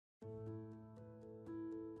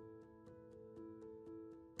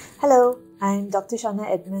Hello, I'm Dr. Shona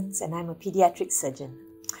Edmonds and I'm a pediatric surgeon.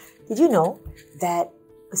 Did you know that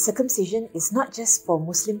a circumcision is not just for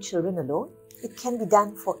Muslim children alone? It can be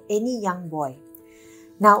done for any young boy.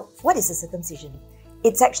 Now, what is a circumcision?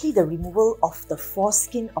 It's actually the removal of the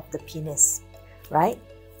foreskin of the penis, right?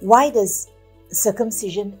 Why does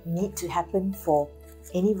circumcision need to happen for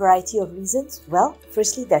any variety of reasons? Well,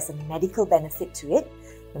 firstly, there's a medical benefit to it.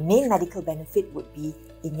 The main medical benefit would be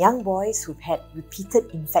in young boys who've had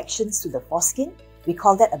repeated infections to the foreskin. We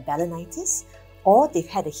call that a balanitis, or they've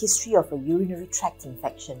had a history of a urinary tract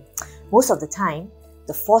infection. Most of the time,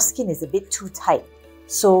 the foreskin is a bit too tight.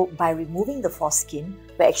 So by removing the foreskin,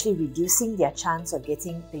 we're actually reducing their chance of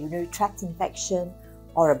getting a urinary tract infection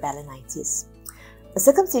or a balanitis. A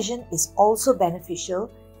circumcision is also beneficial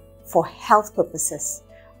for health purposes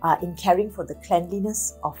in caring for the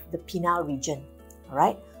cleanliness of the penile region.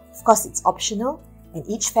 Alright? Of course, it's optional, and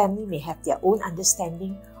each family may have their own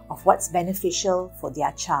understanding of what's beneficial for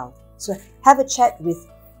their child. So have a chat with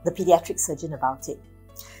the pediatric surgeon about it.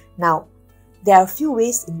 Now, there are a few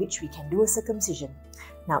ways in which we can do a circumcision.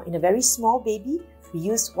 Now, in a very small baby, we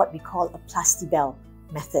use what we call a plastibell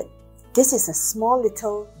method. This is a small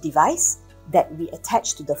little device that we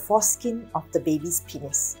attach to the foreskin of the baby's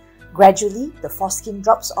penis. Gradually, the foreskin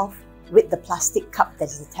drops off with the plastic cup that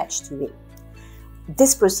is attached to it.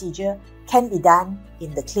 This procedure can be done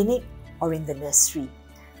in the clinic or in the nursery.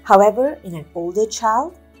 However, in an older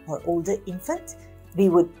child or older infant, we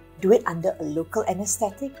would do it under a local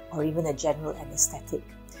anesthetic or even a general anesthetic.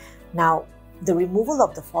 Now, the removal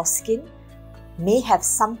of the foreskin may have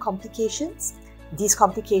some complications. These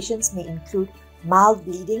complications may include mild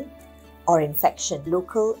bleeding or infection.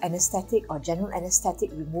 Local anesthetic or general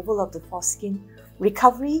anesthetic removal of the foreskin,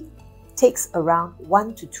 recovery takes around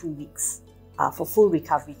 1 to 2 weeks for full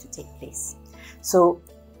recovery to take place. So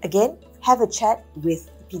again, have a chat with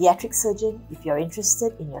the pediatric surgeon if you're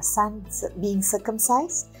interested in your son being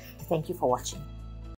circumcised. Thank you for watching.